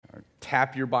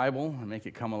tap your Bible and make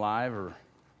it come alive. Or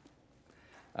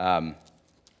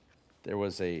there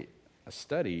was a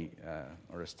study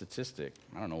or a statistic,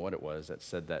 I don't know what it was, that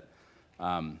said that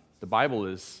the Bible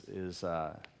is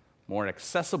more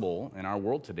accessible in our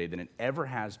world today than it ever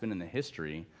has been in the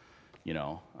history,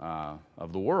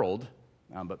 of the world.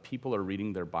 But people are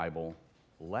reading their Bible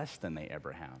less than they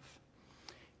ever have.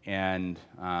 And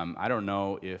I don't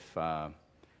know if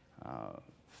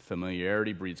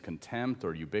familiarity breeds contempt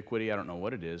or ubiquity. I don't know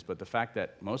what it is, but the fact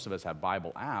that most of us have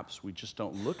Bible apps, we just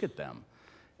don't look at them.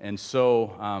 And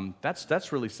so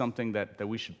that's really something that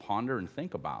we should ponder and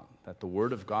think about, that the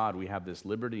Word of God, we have this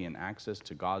liberty and access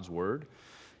to God's Word,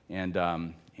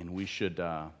 and we should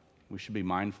be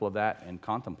mindful of that and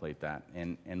contemplate that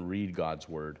and read God's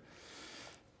Word.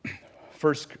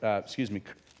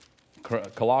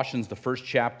 Colossians, the first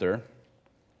chapter,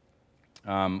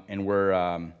 and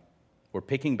we're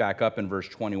picking back up in verse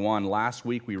 21. Last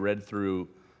week we read through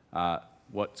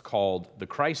what's called the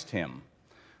Christ hymn,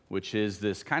 which is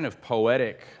this kind of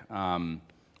poetic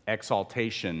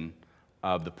exaltation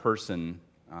of the person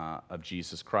of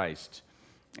Jesus Christ.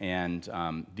 And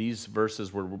these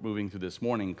verses we're moving through this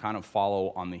morning kind of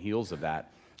follow on the heels of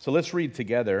that. So let's read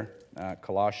together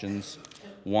Colossians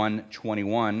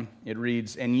 1:21. It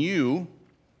reads, "And you,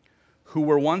 who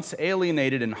were once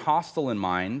alienated and hostile in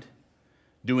mind,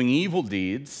 doing evil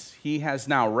deeds, he has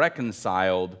now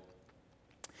reconciled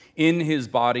in his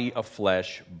body of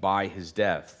flesh by his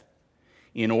death,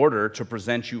 in order to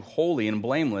present you holy and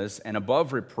blameless and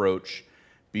above reproach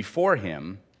before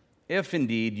him, if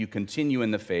indeed you continue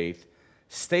in the faith,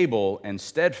 stable and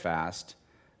steadfast,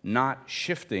 not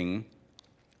shifting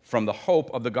from the hope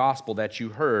of the gospel that you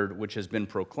heard, which has been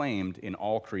proclaimed in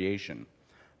all creation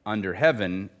under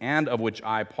heaven, and of which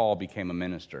I, Paul, became a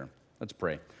minister." Let's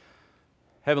pray.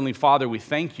 Heavenly Father, we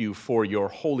thank you for your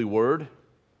holy word.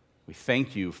 We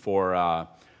thank you for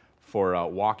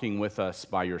walking with us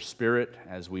by your Spirit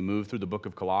as we move through the book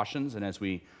of Colossians and as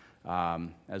we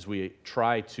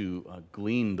try to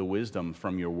glean the wisdom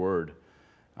from your word.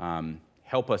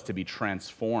 Help us to be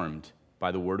transformed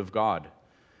by the word of God.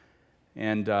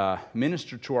 And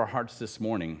minister to our hearts this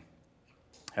morning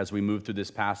as we move through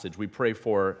this passage. We pray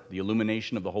for the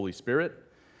illumination of the Holy Spirit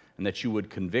and that you would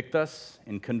convict us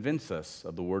and convince us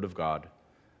of the word of God.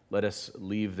 Let us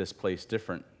leave this place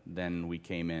different than we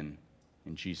came in.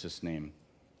 In Jesus' name,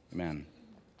 amen.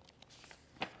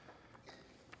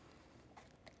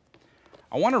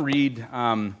 I want to read,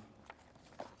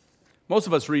 most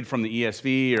of us read from the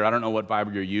ESV, or I don't know what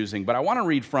Bible you're using, but I want to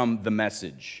read from the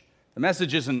Message. The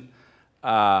Message isn't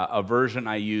a version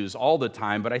I use all the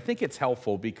time, but I think it's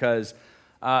helpful because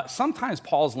sometimes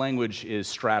Paul's language is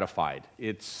stratified.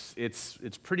 It's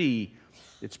pretty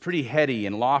heady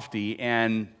and lofty,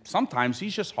 and sometimes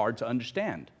he's just hard to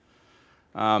understand.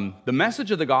 The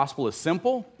message of the gospel is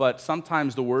simple, but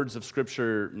sometimes the words of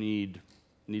Scripture need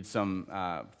some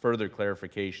further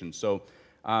clarification. So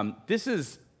this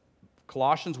is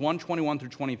Colossians 1:21 through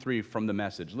 23 from the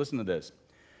Message. Listen to this.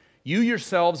 "You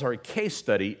yourselves are a case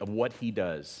study of what he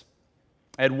does.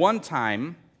 At one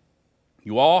time,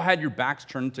 you all had your backs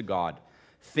turned to God,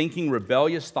 thinking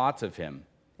rebellious thoughts of him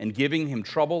and giving him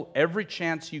trouble every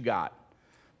chance you got.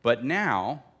 But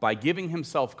now, by giving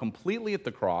himself completely at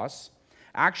the cross,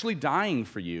 actually dying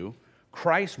for you,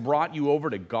 Christ brought you over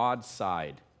to God's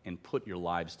side and put your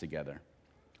lives together,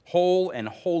 whole and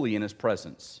holy in his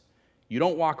presence. You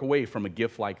don't walk away from a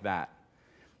gift like that.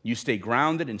 You stay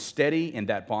grounded and steady in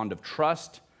that bond of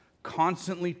trust,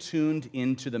 constantly tuned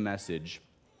into the message,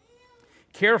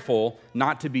 careful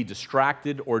not to be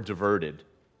distracted or diverted.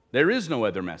 There is no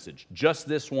other message, just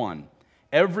this one.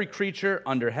 Every creature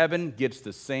under heaven gets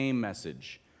the same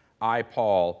message. I,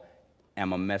 Paul,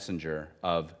 am a messenger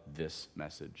of this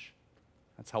message."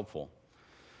 That's helpful.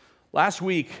 Last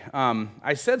week,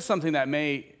 I said something that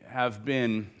may have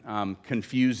been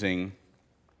confusing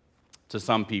to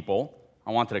some people.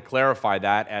 I wanted to clarify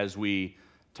that as we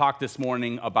talk this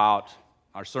morning about,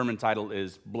 our sermon title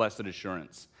is Blessed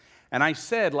Assurance. And I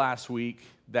said last week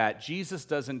that Jesus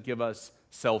doesn't give us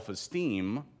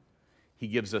self-esteem, he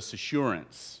gives us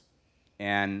assurance.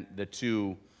 And the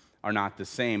two are not the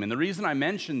same. And the reason I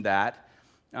mentioned that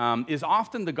is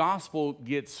often the gospel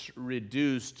gets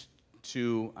reduced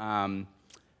to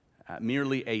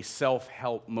merely a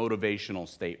self-help motivational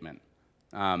statement.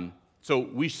 So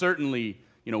we certainly,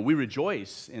 we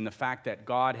rejoice in the fact that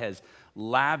God has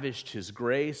lavished his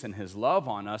grace and his love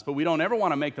on us, but we don't ever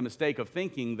want to make the mistake of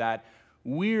thinking that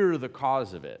we're the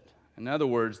cause of it. In other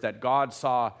words, that God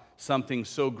saw something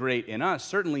so great in us.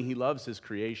 Certainly he loves his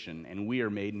creation, and we are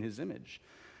made in his image.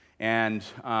 And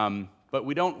but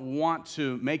we don't want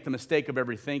to make the mistake of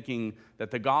ever thinking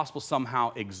that the gospel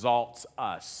somehow exalts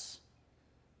us.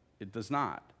 It does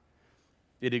not.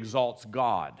 It exalts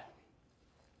God.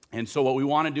 And so what we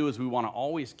want to do is we want to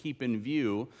always keep in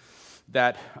view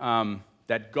that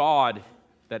God,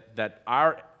 that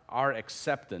our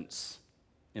acceptance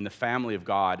in the family of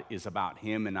God is about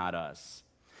Him and not us.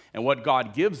 And what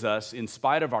God gives us, in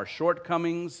spite of our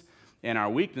shortcomings and our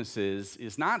weaknesses,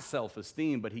 is not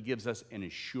self-esteem, but He gives us an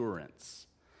assurance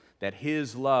that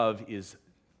His love is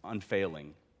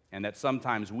unfailing, and that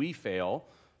sometimes we fail,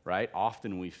 right?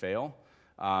 Often we fail.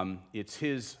 It's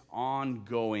His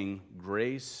ongoing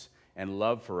grace and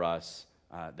love for us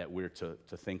that we're to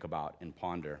think about and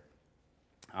ponder.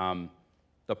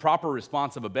 The proper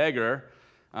response of a beggar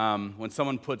when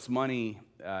someone puts money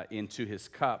into his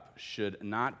cup should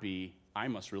not be, I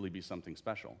must really be something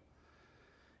special.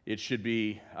 It should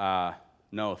be,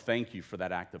 no, thank you for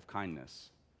that act of kindness.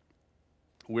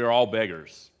 We're all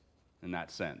beggars in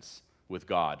that sense with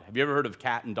God. Have you ever heard of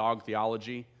cat and dog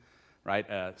theology? Right?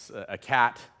 A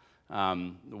cat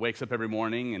wakes up every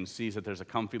morning and sees that there's a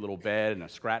comfy little bed and a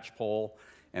scratch pole,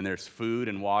 and there's food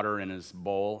and water in his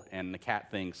bowl, and the cat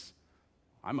thinks,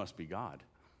 I must be God.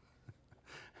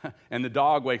 And the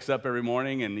dog wakes up every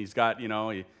morning and he's got,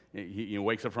 he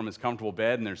wakes up from his comfortable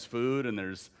bed and there's food and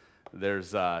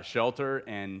there's shelter,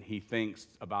 and he thinks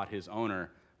about his owner,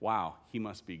 wow, he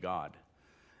must be God.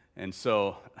 And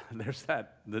so there's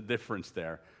the difference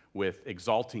there with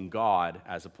exalting God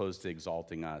as opposed to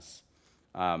exalting us.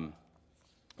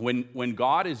 When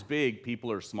God is big,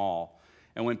 people are small.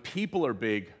 And when people are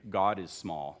big, God is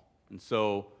small. And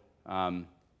so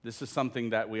this is something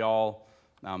that we all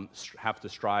have to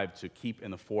strive to keep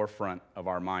in the forefront of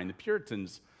our mind. The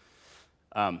Puritans,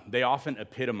 they often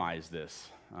epitomize this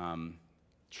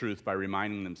truth by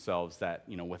reminding themselves that,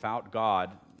 without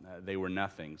God, they were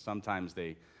nothing. Sometimes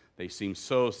they seem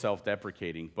so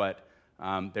self-deprecating, but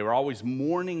they were always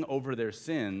mourning over their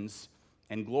sins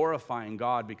and glorifying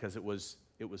God because it was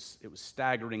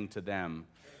staggering to them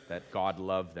that God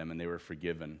loved them and they were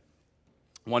forgiven.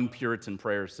 One Puritan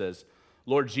prayer says,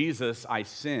 Lord Jesus, I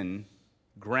sin.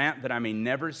 Grant that I may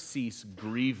never cease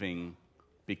grieving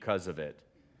because of it.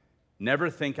 Never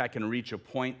think I can reach a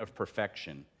point of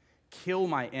perfection. Kill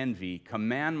my envy,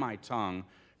 command my tongue,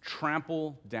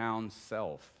 trample down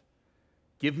self.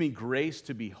 Give me grace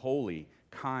to be holy,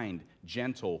 kind,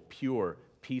 gentle, pure,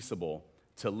 peaceable,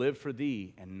 to live for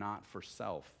thee and not for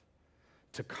self.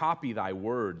 To copy thy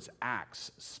words,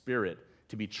 acts, spirit,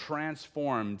 to be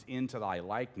transformed into thy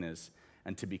likeness,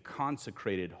 and to be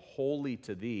consecrated wholly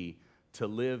to thee, to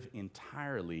live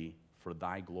entirely for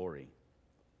thy glory.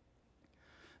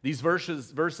 These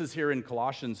verses here in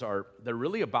Colossians they're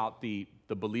really about the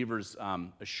believer's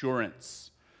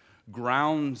assurance,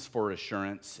 grounds for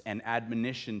assurance, and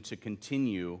admonition to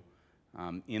continue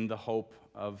in the hope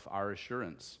of our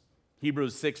assurance.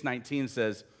 Hebrews 6:19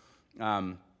 says,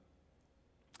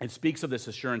 it speaks of this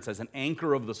assurance as an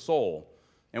anchor of the soul.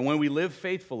 And when we live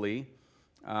faithfully,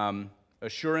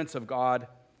 assurance of God's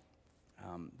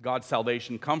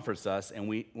salvation comforts us, and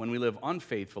when we live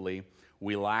unfaithfully,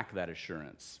 we lack that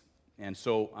assurance. And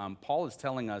so Paul is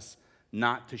telling us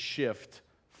not to shift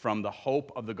from the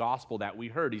hope of the gospel that we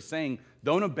heard. He's saying,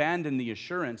 don't abandon the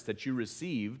assurance that you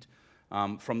received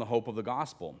from the hope of the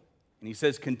gospel. And he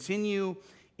says, continue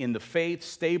in the faith,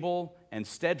 stable and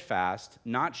steadfast,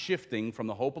 not shifting from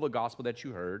the hope of the gospel that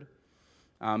you heard.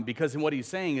 Because what he's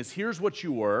saying is, here's what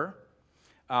you were,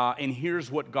 and here's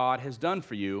what God has done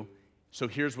for you, so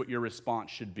here's what your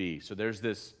response should be. So there's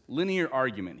this linear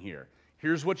argument here.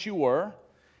 Here's what you were,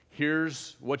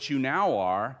 here's what you now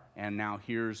are, and now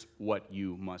here's what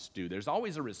you must do. There's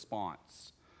always a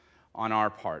response on our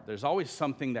part. There's always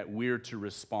something that we're to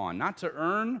respond, not to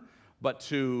earn, but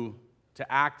to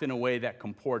act in a way that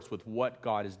comports with what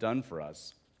God has done for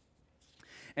us.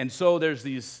 And so there's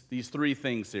these three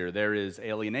things here. There is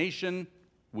alienation,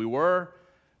 we're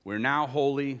now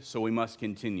holy, so we must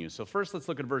continue. So first, let's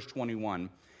look at verse 21.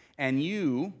 And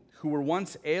you, who were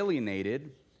once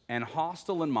alienated and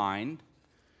hostile in mind,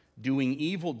 doing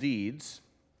evil deeds,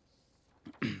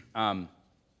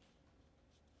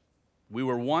 we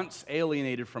were once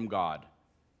alienated from God.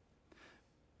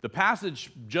 The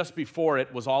passage just before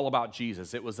it was all about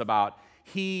Jesus. It was about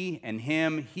He and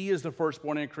Him. He is the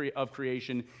firstborn of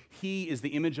creation. He is the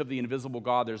image of the invisible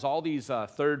God. There's all these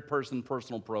third-person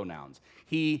personal pronouns.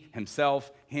 He,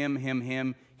 himself, him,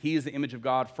 him. He is the image of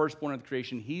God, firstborn of the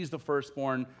creation. He's the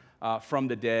firstborn from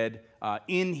the dead.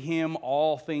 In Him,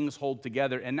 all things hold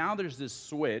together. And now there's this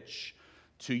switch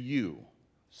to you.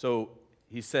 So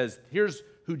he says, here's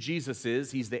who Jesus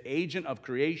is. He's the agent of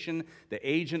creation, the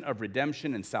agent of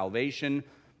redemption and salvation.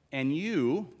 And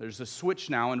you, there's a switch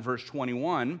now in verse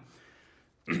 21,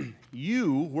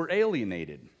 you were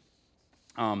alienated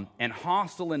and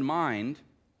hostile in mind,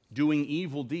 doing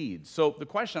evil deeds. So the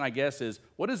question, I guess, is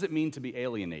what does it mean to be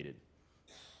alienated?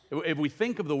 If we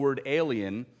think of the word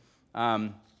alien,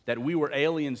 that we were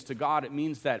aliens to God, it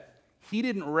means that he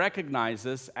didn't recognize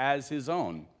us as his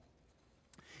own.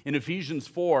 In Ephesians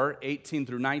 4:18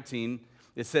 through 19,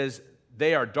 it says,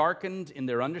 they are darkened in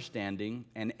their understanding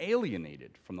and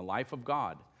alienated from the life of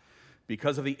God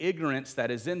because of the ignorance that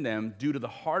is in them due to the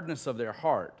hardness of their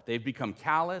heart. They've become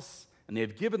callous and they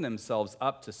have given themselves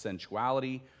up to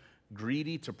sensuality,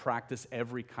 greedy to practice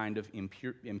every kind of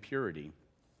impurity.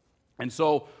 And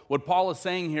so what Paul is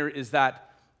saying here is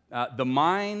that the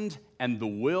mind and the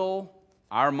will,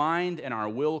 our mind and our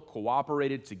will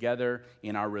cooperated together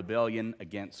in our rebellion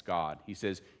against God. He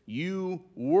says, you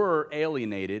were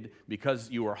alienated because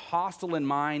you were hostile in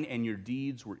mind and your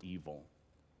deeds were evil.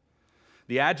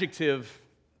 The adjective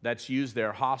that's used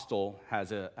there, hostile,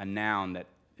 has a noun that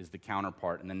is the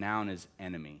counterpart, and the noun is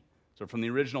enemy. So from the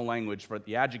original language, for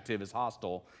the adjective is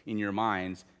hostile in your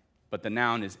minds, but the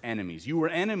noun is enemies. You were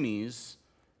enemies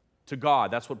to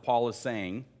God. That's what Paul is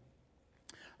saying.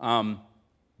 And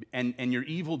your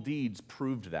evil deeds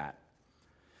proved that.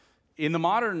 In the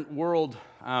modern world,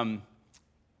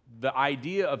 the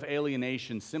idea of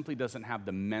alienation simply doesn't have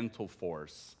the mental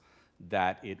force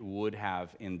that it would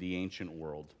have in the ancient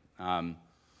world.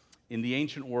 In the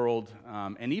ancient world,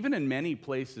 and even in many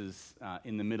places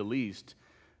in the Middle East,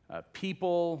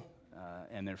 people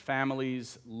and their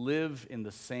families lived in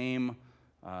the same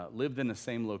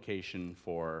location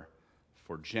for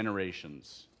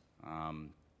generations.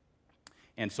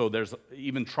 And so there's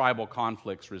even tribal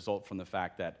conflicts result from the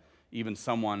fact that even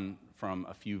someone from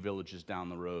a few villages down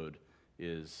the road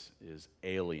is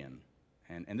alien.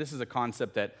 And this is a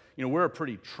concept that, we're a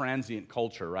pretty transient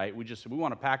culture, right? We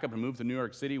want to pack up and move to New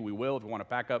York City, we will. If we want to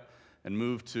pack up and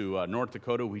move to North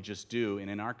Dakota, we just do. And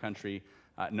in our country,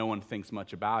 no one thinks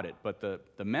much about it. But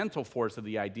the mental force of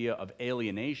the idea of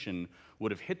alienation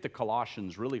would have hit the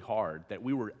Colossians really hard, that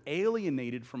we were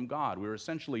alienated from God. We were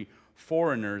essentially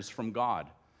foreigners from God.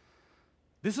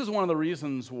 This is one of the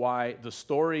reasons why the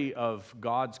story of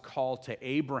God's call to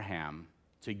Abraham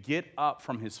to get up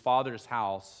from his father's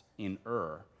house in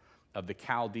Ur of the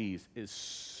Chaldees is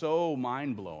so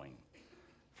mind-blowing.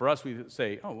 For us, we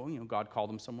say, oh, well, God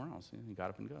called him somewhere else. He got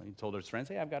up and go. He told his friends,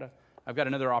 hey, I've got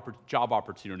another job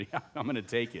opportunity. I'm going to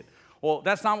take it. Well,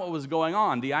 that's not what was going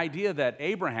on. The idea that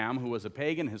Abraham, who was a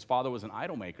pagan, his father was an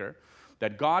idol maker,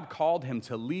 that God called him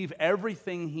to leave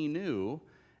everything he knew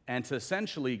and to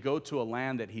essentially go to a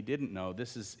land that he didn't know,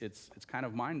 it's kind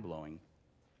of mind-blowing.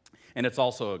 And it's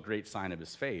also a great sign of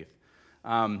his faith.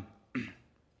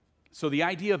 So the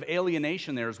idea of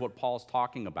alienation there is what Paul's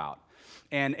talking about.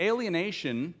 And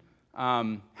alienation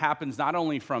happens not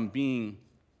only from being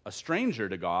a stranger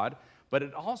to God, but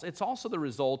it's also the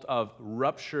result of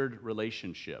ruptured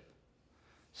relationship.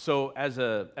 So as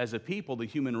a people, the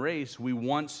human race, we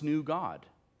once knew God,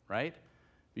 right?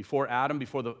 Before Adam,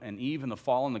 and Eve in the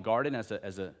fall in the garden,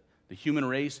 the human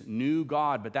race knew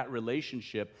God, but that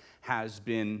relationship has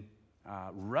been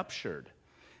ruptured.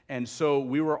 And so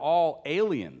we were all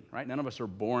alien, right? None of us are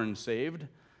born saved.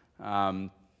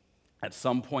 At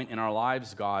some point in our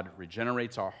lives, God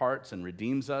regenerates our hearts and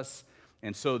redeems us.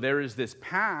 And so there is this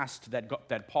past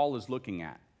that Paul is looking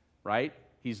at, right?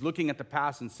 He's looking at the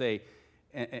past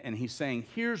and he's saying,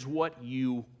 here's what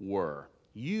you were.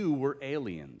 You were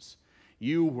aliens.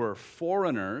 You were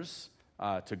foreigners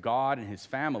to God and his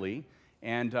family,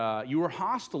 and you were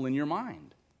hostile in your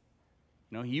mind.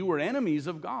 You were enemies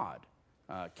of God.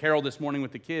 Carol this morning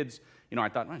with the kids, I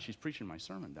thought, man, she's preaching my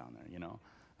sermon down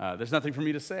there, There's nothing for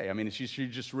me to say. I mean, she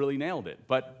just really nailed it.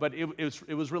 But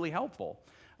it was really helpful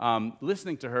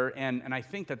listening to her, and I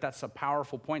think that's a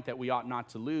powerful point that we ought not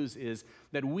to lose, is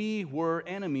that we were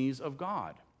enemies of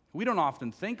God. We don't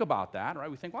often think about that,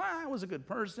 right? We think, well, I was a good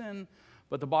person.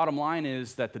 But the bottom line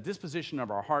is that the disposition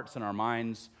of our hearts and our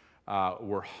minds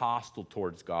were hostile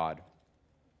towards God.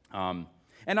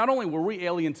 And not only were we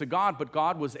alien to God, but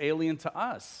God was alien to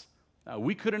us.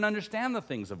 We couldn't understand the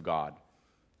things of God.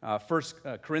 1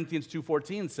 Corinthians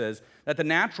 2:14 says that the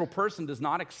natural person does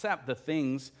not accept the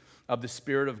things of the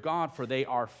Spirit of God, for they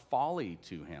are folly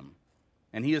to him.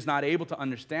 And he is not able to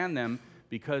understand them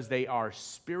because they are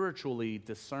spiritually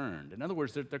discerned. In other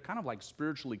words, they're kind of like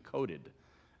spiritually coded.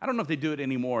 I don't know if they do it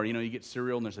anymore. You get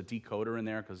cereal and there's a decoder in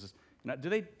there because do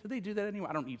they do that anymore?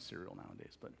 I don't eat cereal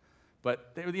nowadays,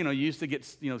 But they, you used to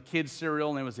get kids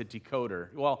cereal, and it was a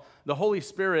decoder. Well, the Holy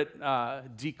Spirit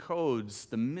decodes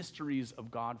the mysteries of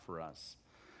God for us.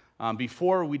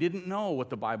 Before, we didn't know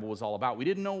what the Bible was all about. We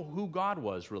didn't know who God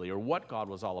was really, or what God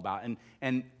was all about.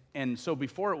 And so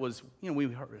before it was, we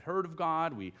heard of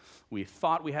God, we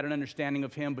thought we had an understanding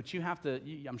of Him, but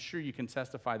I'm sure you can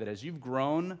testify that as you've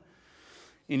grown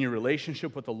in your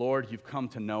relationship with the Lord, you've come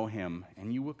to know Him,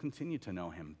 and you will continue to know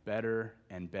Him better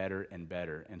and better and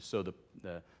better. And so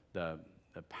the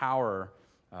power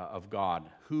of God,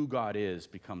 who God is,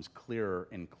 becomes clearer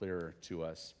and clearer to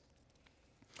us.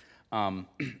 And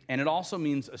it also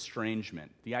means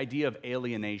estrangement, the idea of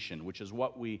alienation, which is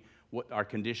what our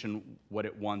condition, what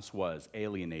it once was,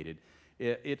 alienated.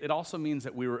 It also means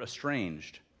that we were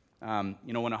estranged. When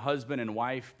a husband and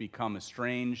wife become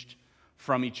estranged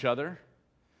from each other,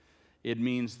 it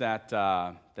means that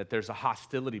there's a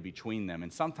hostility between them.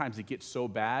 And sometimes it gets so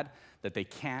bad that they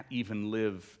can't even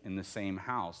live in the same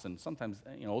house. And sometimes,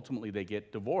 ultimately they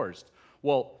get divorced.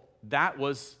 Well, that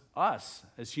was us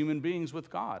as human beings with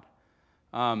God.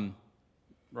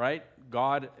 Right?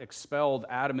 God expelled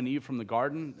Adam and Eve from the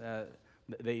garden.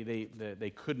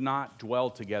 They could not dwell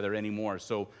together anymore.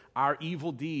 So our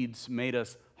evil deeds made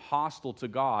us hostile to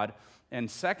God.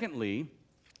 And secondly,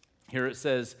 here it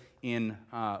says in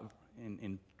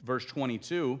verse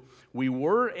 22, we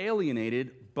were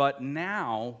alienated, but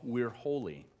now we're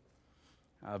holy.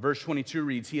 Verse 22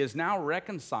 reads, He is now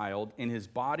reconciled in His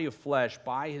body of flesh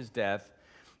by His death,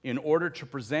 in order to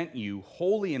present you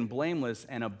holy and blameless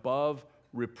and above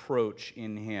reproach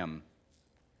in Him.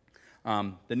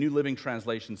 The New Living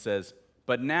Translation says,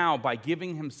 but now by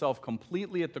giving Himself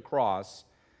completely at the cross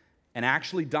and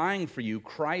actually dying for you,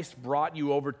 Christ brought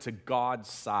you over to God's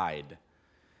side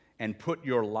and put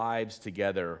your lives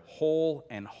together whole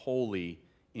and holy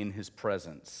in His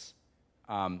presence.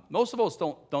 Most of us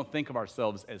don't think of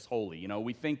ourselves as holy.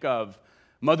 We think of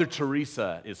Mother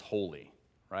Teresa is holy.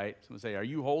 Right? Someone say, "Are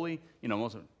you holy?"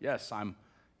 Most of them, yes, I'm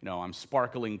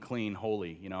sparkling clean,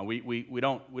 holy. We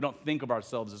don't think of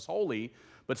ourselves as holy,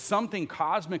 but something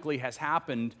cosmically has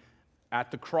happened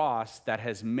at the cross that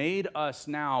has made us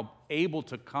now able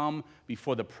to come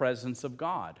before the presence of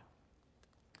God.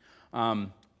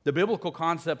 The biblical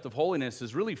concept of holiness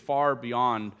is really far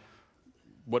beyond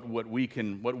what we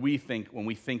think when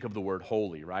we think of the word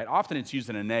holy. Right? Often it's used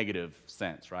in a negative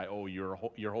sense. Right? Oh, you're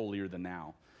holier than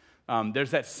thou.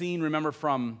 There's that scene, remember,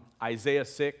 from Isaiah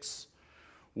 6,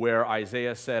 where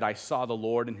Isaiah said, I saw the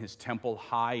Lord in His temple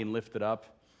high and lifted up,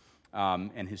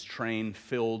 and His train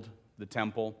filled the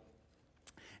temple.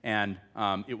 And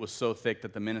it was so thick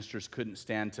that the ministers couldn't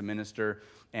stand to minister.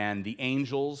 And the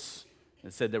angels,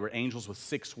 it said there were angels with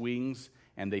 6 wings,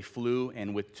 and they flew,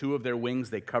 and with 2 of their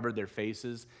wings they covered their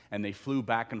faces, and they flew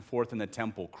back and forth in the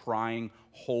temple, crying,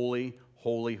 Holy,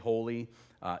 holy, holy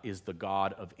is the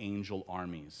God of angel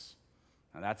armies.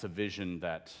 Now, that's a vision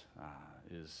that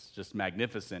is just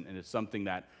magnificent, and it's something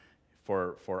that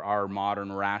for our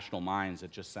modern rational minds,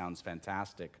 it just sounds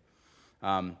fantastic.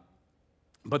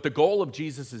 But the goal of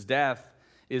Jesus' death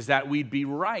is that we'd be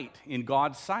right in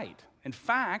God's sight. In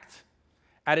fact,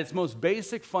 at its most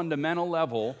basic fundamental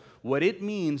level, what it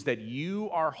means that you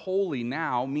are holy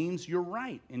now means you're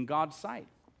right in God's sight.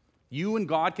 You and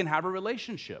God can have a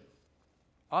relationship.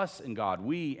 Us and God,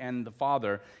 we and the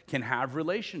Father can have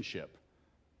relationship.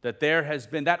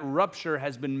 That rupture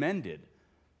has been mended.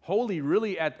 Holy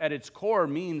really at its core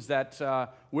means that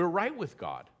we're right with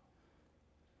God.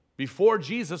 Before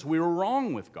Jesus, we were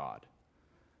wrong with God.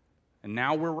 And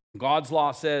now we're right. God's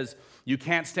law says you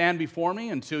can't stand before me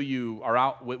until you are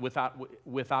out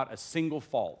without a single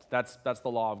fault. That's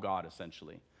the law of God,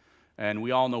 essentially. And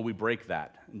we all know we break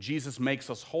that. And Jesus makes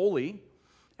us holy,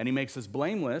 and He makes us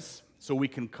blameless, so we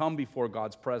can come before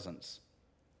God's presence.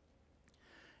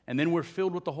 And then we're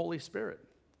filled with the Holy Spirit.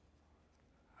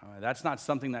 That's not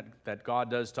something that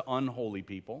God does to unholy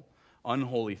people,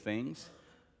 unholy things,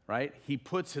 right? He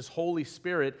puts His Holy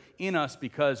Spirit in us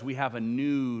because we have a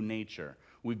new nature.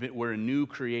 We're a new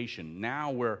creation.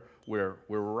 Now we're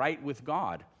right with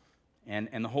God.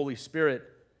 And the Holy Spirit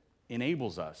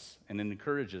enables us and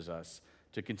encourages us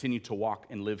to continue to walk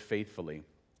and live faithfully.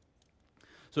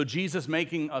 So Jesus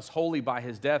making us holy by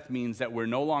His death means that we're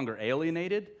no longer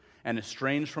alienated and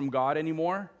estranged from God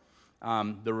anymore.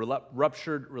 The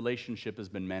ruptured relationship has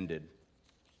been mended.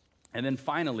 And then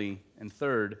finally, and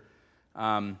third,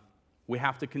 we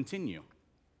have to continue.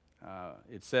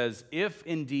 It says, if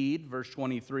indeed, verse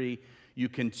 23, you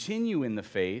continue in the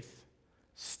faith,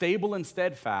 stable and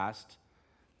steadfast,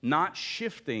 not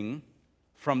shifting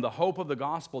from the hope of the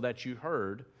gospel that you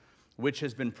heard, which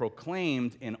has been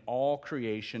proclaimed in all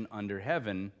creation under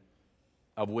heaven,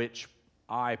 of which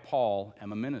I, Paul,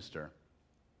 am a minister.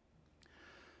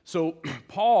 So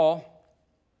Paul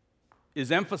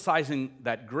is emphasizing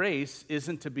that grace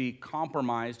isn't to be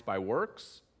compromised by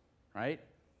works, right?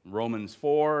 Romans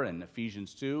 4 and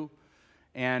Ephesians 2.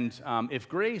 And if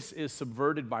grace is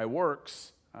subverted by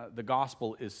works, the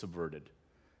gospel is subverted.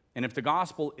 And if the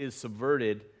gospel is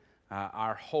subverted,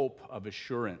 our hope of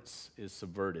assurance is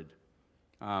subverted.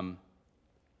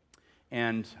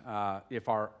 And if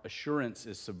our assurance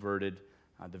is subverted,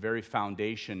 the very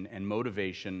foundation and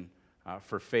motivation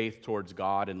for faith towards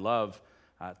God and love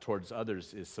towards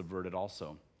others is subverted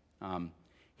also.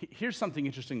 Here's something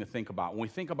interesting to think about. When we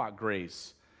think about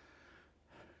grace,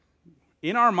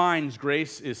 in our minds,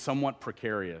 grace is somewhat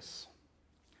precarious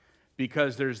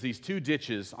because there's these two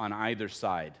ditches on either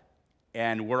side.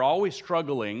 And we're always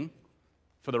struggling.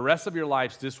 For the rest of your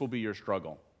lives, this will be your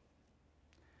struggle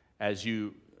as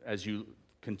you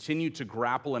continue to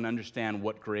grapple and understand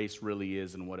what grace really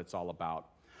is and what it's all about.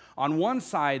 On one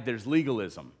side, there's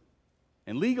legalism.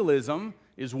 And legalism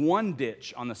is one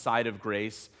ditch on the side of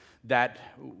grace that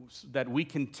we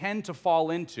can tend to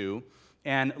fall into.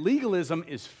 And legalism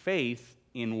is faith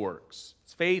in works.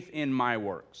 It's faith in my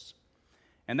works.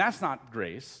 And that's not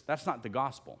grace. That's not the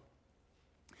gospel.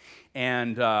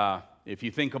 And if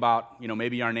you think about,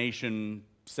 maybe our nation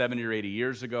 70 or 80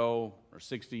 years ago, or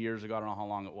 60 years ago, I don't know how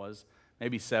long it was,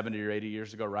 maybe 70 or 80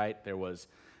 years ago, right? There was,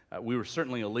 we were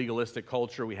certainly a legalistic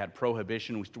culture. We had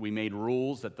prohibition. We made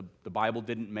rules that the Bible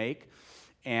didn't make.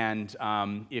 And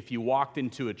if you walked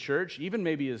into a church, even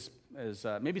maybe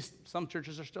maybe some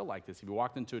churches are still like this. If you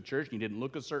walked into a church and you didn't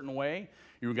look a certain way,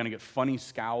 you were going to get funny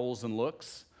scowls and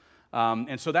looks.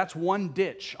 And so that's one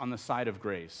ditch on the side of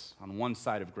grace, on one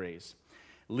side of grace,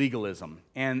 legalism.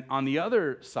 And on the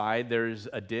other side, there's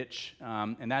a ditch,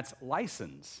 and that's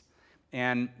license.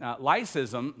 And license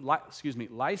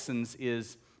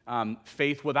is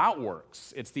faith without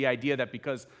works. It's the idea that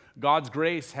because God's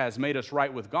grace has made us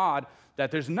right with God, that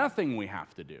there's nothing we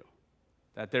have to do,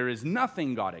 that there is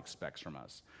nothing God expects from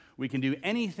us. We can do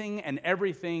anything and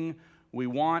everything we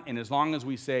want, and as long as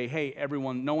we say, hey,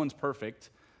 everyone, no one's perfect,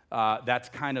 that's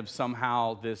kind of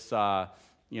somehow this,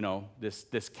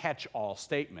 this catch-all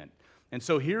statement. And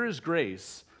so here is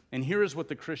grace, and here is what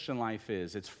the Christian life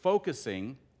is. It's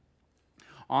focusing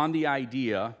on the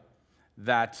idea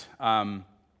that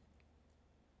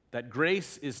that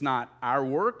grace is not our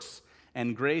works,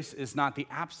 and grace is not the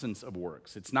absence of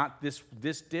works. It's not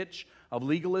this ditch of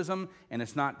legalism, and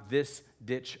it's not this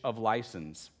ditch of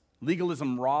license.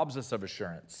 Legalism robs us of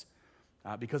assurance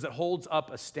because it holds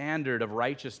up a standard of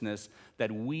righteousness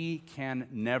that we can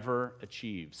never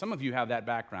achieve. Some of you have that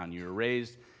background. You were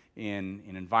raised in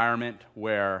an environment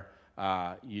where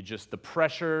the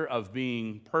pressure of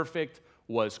being perfect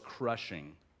was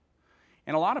crushing.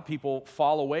 And a lot of people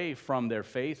fall away from their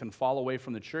faith and fall away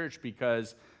from the church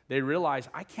because they realize,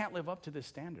 I can't live up to this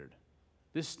standard.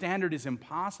 This standard is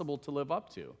impossible to live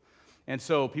up to. And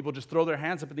so people just throw their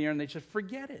hands up in the air and they just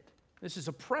forget it. This is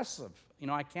oppressive.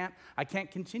 I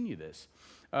can't continue this.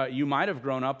 You might have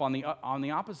grown up on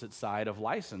the opposite side of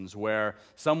license, where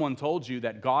someone told you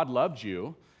that God loved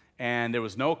you, and there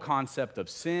was no concept of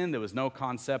sin, there was no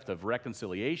concept of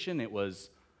reconciliation. It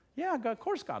was, of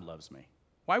course God loves me.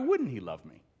 Why wouldn't he love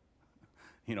me?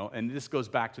 And this goes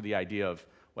back to the idea of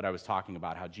what I was talking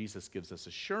about, how Jesus gives us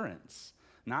assurance,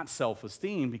 not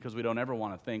self-esteem, because we don't ever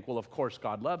want to think, well, of course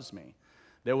God loves me.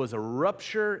 There was a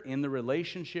rupture in the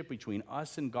relationship between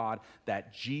us and God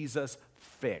that Jesus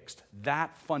fixed.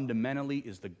 That fundamentally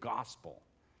is the gospel.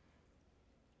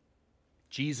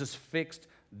 Jesus fixed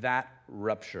that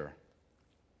rupture.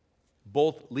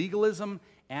 Both legalism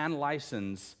and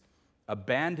license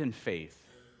abandon faith,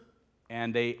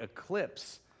 and they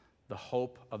eclipse the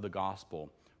hope of the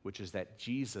gospel, which is that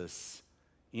Jesus,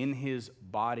 in his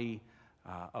body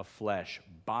of flesh,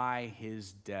 by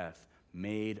his death,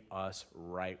 made us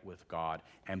right with God.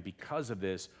 And because of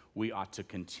this, we ought to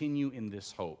continue in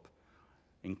this hope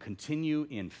and continue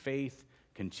in faith,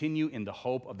 continue in the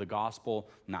hope of the gospel,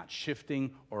 not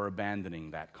shifting or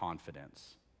abandoning that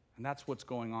confidence. And that's what's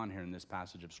going on here in this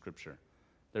passage of Scripture.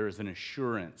 There is an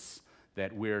assurance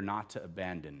that we're not to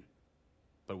abandon,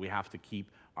 but we have to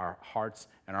keep our hearts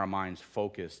and our minds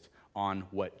focused on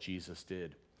what Jesus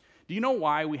did. Do you know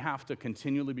why we have to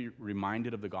continually be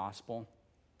reminded of the gospel?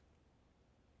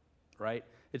 Right?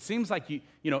 It seems like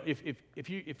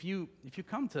if you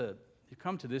come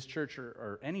to this church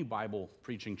or any Bible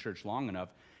preaching church long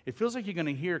enough, it feels like you're going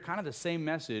to hear kind of the same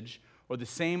message or the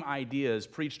same ideas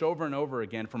preached over and over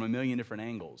again from a million different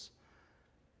angles.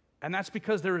 And that's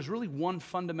because there is really one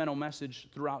fundamental message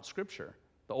throughout Scripture.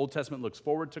 The Old Testament looks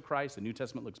forward to Christ. The New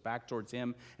Testament looks back towards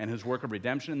him and his work of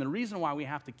redemption. And the reason why we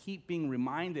have to keep being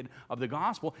reminded of the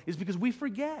gospel is because we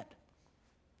forget.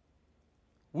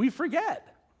 We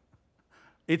forget.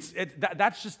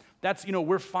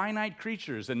 We're finite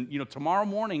creatures. And, tomorrow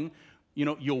morning,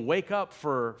 you'll wake up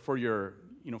for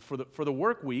the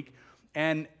work week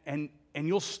and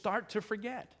you'll start to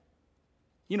forget.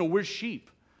 We're sheep,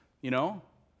 and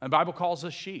the Bible calls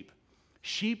us sheep.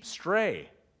 Sheep stray.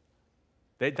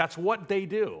 That's what they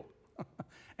do.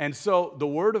 And so the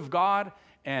Word of God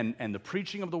and the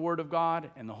preaching of the Word of God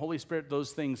and the Holy Spirit,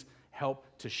 those things help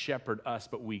to shepherd us,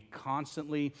 but we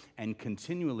constantly and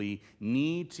continually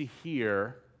need to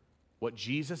hear what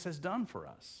Jesus has done for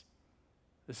us.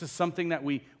 This is something that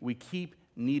we keep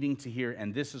needing to hear,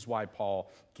 and this is why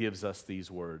Paul gives us these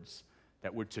words,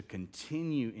 that we're to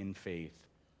continue in faith,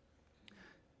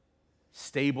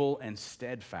 stable and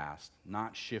steadfast,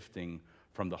 not shifting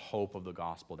from the hope of the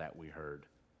gospel that we heard,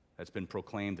 that's been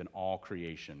proclaimed in all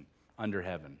creation under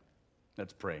heaven.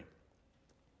 Let's pray.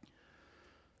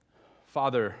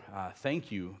 Father,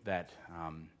 thank you that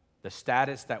the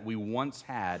status that we once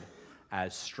had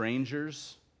as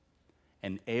strangers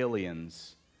and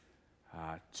aliens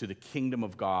to the kingdom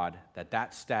of God,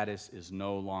 that status is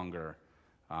no longer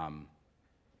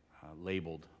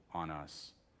labeled on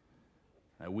us.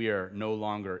 We are no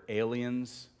longer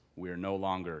aliens. We are no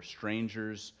longer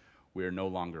strangers. We are no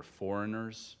longer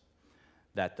foreigners.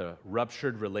 That the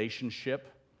ruptured relationship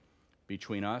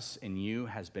between us and you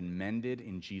has been mended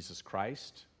in Jesus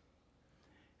Christ.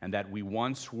 And that we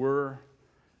once were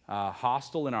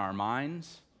hostile in our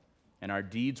minds and our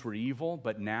deeds were evil,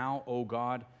 but now, oh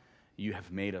God, you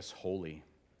have made us holy.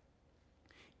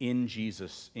 In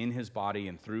Jesus, in his body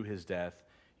and through his death,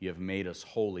 you have made us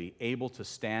holy, able to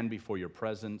stand before your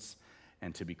presence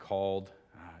and to be called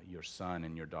your son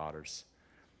and your daughters.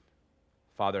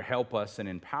 Father, help us and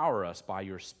empower us by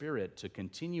your Spirit to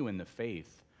continue in the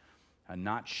faith,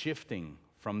 not shifting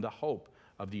from the hope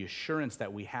of the assurance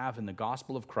that we have in the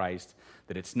gospel of Christ,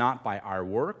 that it's not by our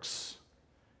works,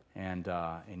 and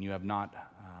you have not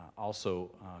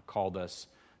also called us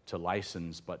to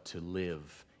license, but to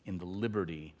live in the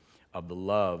liberty of the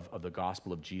love of the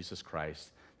gospel of Jesus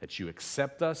Christ, that you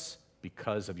accept us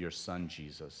because of your Son,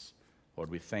 Jesus. Lord,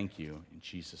 we thank you in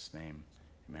Jesus' name.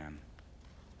 Amen.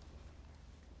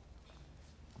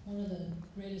 One of the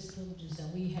greatest privileges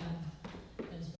that we have